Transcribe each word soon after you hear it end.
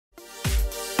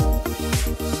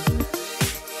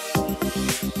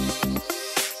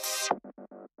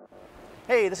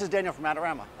Hey, this is Daniel from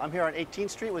Adorama. I'm here on 18th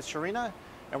Street with Sharina,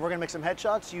 and we're gonna make some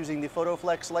headshots using the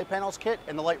Photoflex Light Panels kit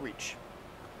and the LiteReach.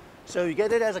 So you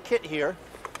get it as a kit here.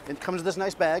 It comes with this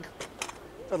nice bag.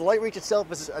 So the LiteReach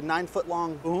itself is a 9-foot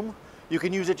long boom. You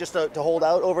can use it just to hold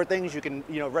out over things. You can,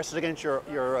 rest it against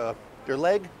your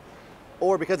leg,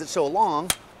 or because it's so long,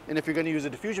 and if you're gonna use a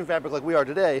diffusion fabric like we are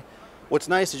today, what's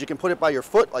nice is you can put it by your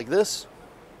foot like this,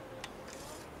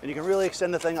 and you can really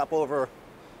extend the thing up over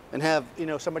and have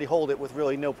somebody hold it with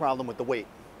really no problem with the weight.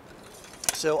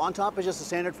 So on top is just a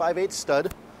standard 5/8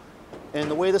 stud, and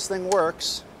the way this thing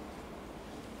works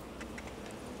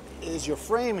is your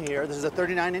frame here. This is a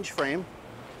 39-inch frame.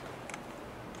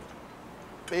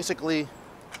 Basically,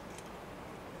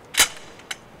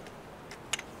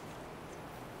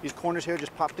 these corners here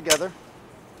just pop together,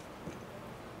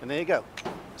 and there you go.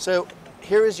 So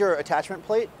here is your attachment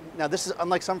plate. Now this is,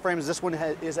 unlike some frames, this one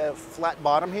is a flat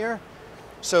bottom here.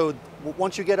 So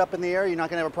once you get up in the air, you're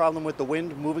not gonna have a problem with the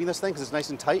wind moving this thing because it's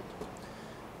nice and tight.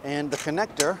 And the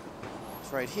connector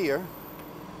is right here.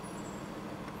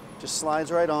 Just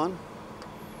slides right on.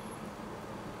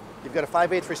 You've got a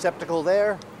 5/8 receptacle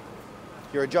there.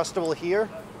 You're adjustable here.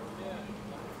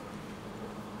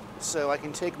 So I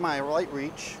can take my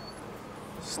LiteReach,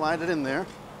 slide it in there.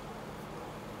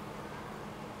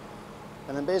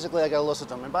 And then basically I got a little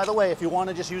system. And by the way, if you want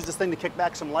to just use this thing to kick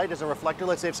back some light as a reflector,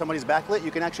 let's say if somebody's backlit,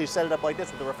 you can actually set it up like this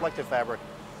with the reflective fabric.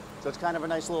 So it's kind of a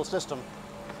nice little system.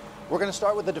 We're going to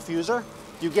start with the diffuser.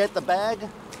 You get the bag,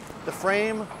 the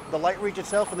frame, the LiteReach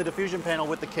itself, and the diffusion panel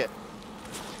with the kit.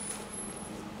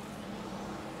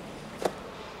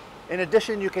 In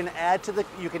addition, you can add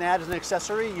as an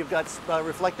accessory. You've got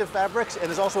reflective fabrics, and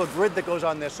there's also a grid that goes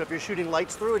on this. So if you're shooting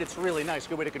lights through it, it's really nice.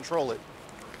 Good way to control it.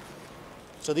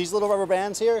 So these little rubber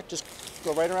bands here just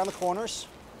go right around the corners,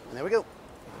 and there we go.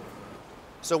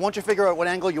 So once you figure out what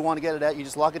angle you want to get it at, you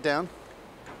just lock it down.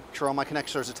 Make sure all my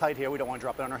connectors are tight here. We don't want to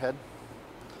drop it on our head.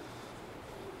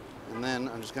 And then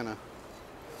I'm just gonna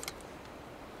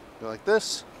go like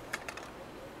this.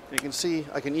 You can see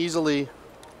I can easily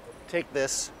take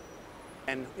this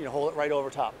and hold it right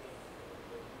over top.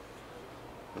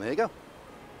 And there you go.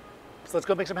 So let's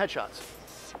go make some headshots.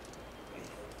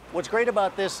 What's great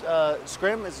about this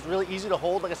scrim is it's really easy to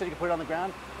hold. Like I said, you can put it on the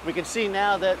ground. We can see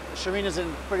now that Sharina's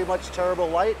in pretty much terrible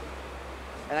light,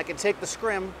 and I can take the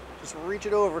scrim, just reach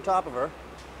it over top of her.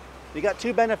 You got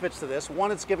two benefits to this.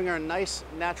 One, it's giving her a nice,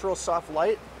 natural, soft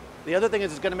light. The other thing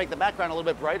is it's gonna make the background a little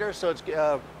bit brighter, so it's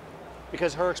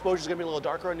because her exposure is gonna be a little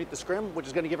darker underneath the scrim, which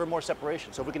is gonna give her more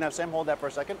separation. So if we can have Sam hold that for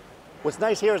a second. What's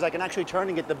nice here is I can actually turn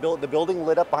and get the building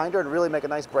lit up behind her and really make a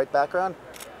nice bright background.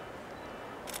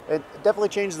 It definitely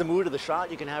changes the mood of the shot.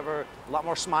 You can have her a lot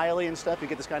more smiley and stuff. You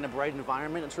get this kind of bright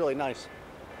environment. It's really nice.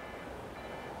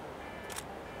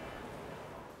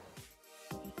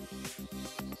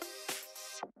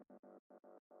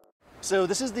 So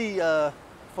this is the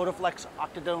Photoflex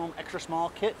Octodome extra small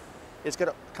kit.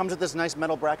 Comes with this nice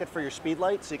metal bracket for your speed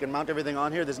light, so you can mount everything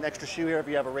on here. There's an extra shoe here if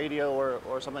you have a radio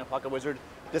or something, a Pocket Wizard.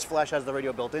 This flash has the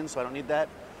radio built in, so I don't need that.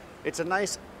 It's a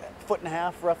nice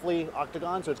 1.5 foot roughly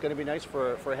octagon, so it's gonna be nice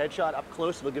for a headshot up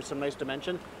close. It'll give some nice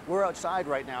dimension. We're outside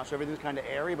right now, so everything's kind of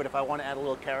airy, but if I want to add a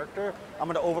little character, I'm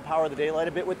gonna overpower the daylight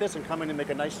a bit with this and come in and make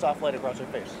a nice soft light across her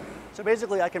face. So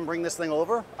basically I can bring this thing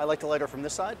over. I like to light her from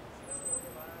this side.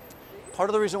 Part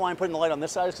of the reason why I'm putting the light on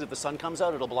this side is because if the sun comes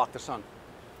out, it'll block the sun.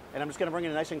 And I'm just gonna bring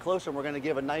it nice and close, and we're gonna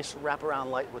give a nice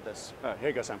wraparound light with this. All right, here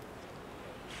you go, Sam.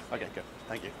 Okay, good,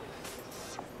 thank you.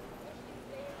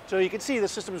 So you can see the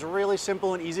system is really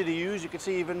simple and easy to use. You can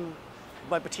see even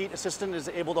my petite assistant is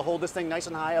able to hold this thing nice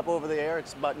and high up over the air.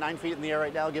 It's about 9 feet in the air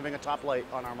right now, giving a top light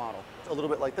on our model. A little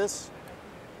bit like this.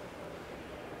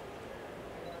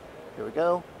 Here we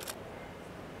go.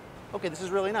 Okay, this is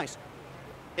really nice.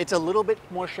 It's a little bit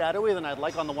more shadowy than I'd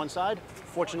like on the one side.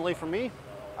 Fortunately for me,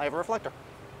 I have a reflector.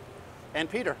 And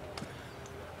Peter.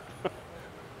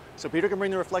 So Peter can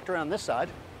bring the reflector on this side.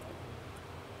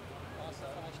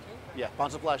 Yeah,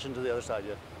 bounce the flash into the other side,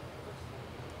 yeah.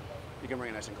 You can bring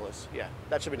it nice and close. Yeah,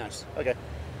 that should be nice. Okay,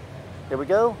 here we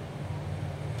go.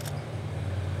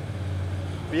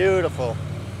 Beautiful.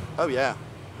 Oh yeah,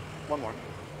 one more.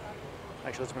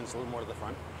 Actually, let's bring this a little more to the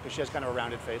front because she has kind of a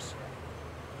rounded face.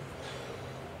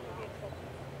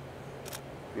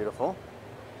 Beautiful,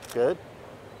 good.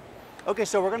 Okay,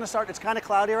 so we're gonna start, it's kind of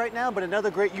cloudy right now, but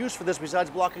another great use for this besides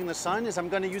blocking the sun is I'm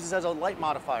gonna use this as a light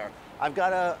modifier. I've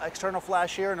got an external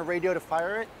flash here and a radio to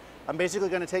fire it. I'm basically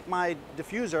gonna take my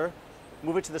diffuser,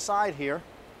 move it to the side here,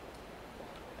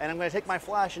 and I'm gonna take my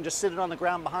flash and just sit it on the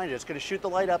ground behind it. It's gonna shoot the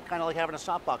light up, kind of like having a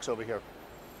softbox over here.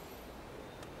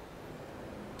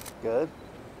 Good.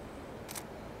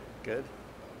 Good.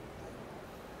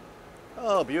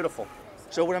 Oh, beautiful.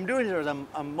 So what I'm doing here is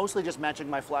I'm mostly just matching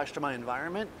my flash to my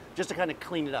environment just to kind of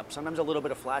clean it up. Sometimes a little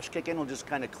bit of flash kick in will just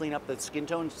kind of clean up the skin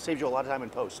tone, saves you a lot of time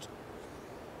in post.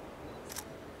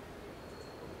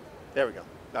 There we go.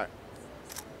 All right.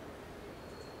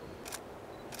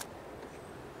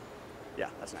 Yeah,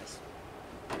 that's nice.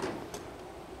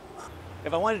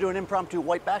 If I want to do an impromptu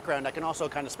white background, I can also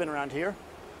kind of spin around here.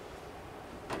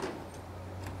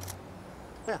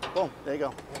 Yeah, boom, there you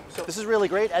go. So this is really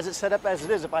great. As it's set up as it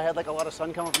is, if I had like a lot of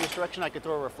sun coming from this direction, I could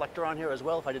throw a reflector on here as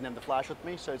well if I didn't have the flash with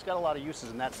me. So it's got a lot of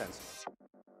uses in that sense.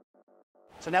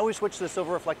 So now we switched to the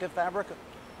silver reflective fabric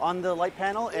on the light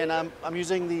panel, and I'm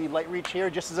using the LiteReach here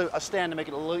just as a stand to make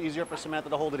it a little easier for Samantha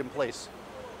to hold it in place.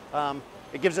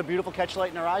 It gives a beautiful catch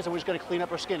light in her eyes, and we're just gonna clean up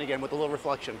her skin again with a little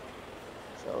reflection.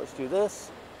 So let's do this.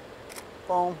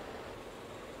 Boom.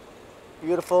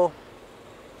 Beautiful.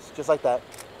 Just like that.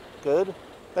 Good.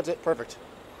 That's it, perfect.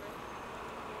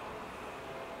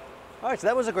 All right, so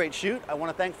that was a great shoot. I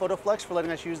want to thank Photoflex for letting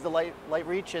us use the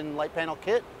LiteReach and light panel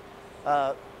kit.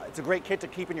 It's a great kit to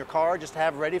keep in your car, just to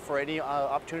have ready for any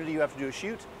opportunity you have to do a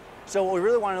shoot. So what we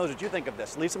really want to know is what you think of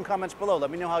this. Leave some comments below. Let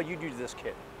me know how you'd use this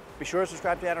kit. Be sure to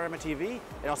subscribe to Adorama TV,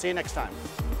 and I'll see you next time.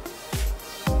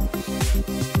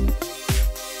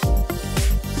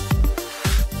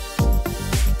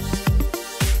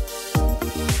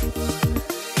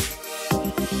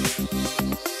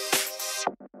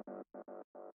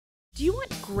 Do you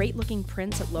want great looking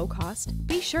prints at low cost?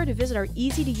 Be sure to visit our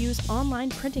easy to use online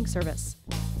printing service.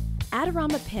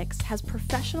 Adorama Pix has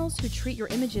professionals who treat your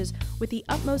images with the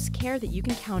utmost care that you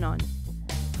can count on.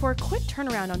 For a quick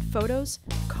turnaround on photos,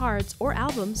 cards, or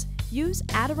albums, use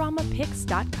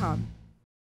AdoramaPix.com.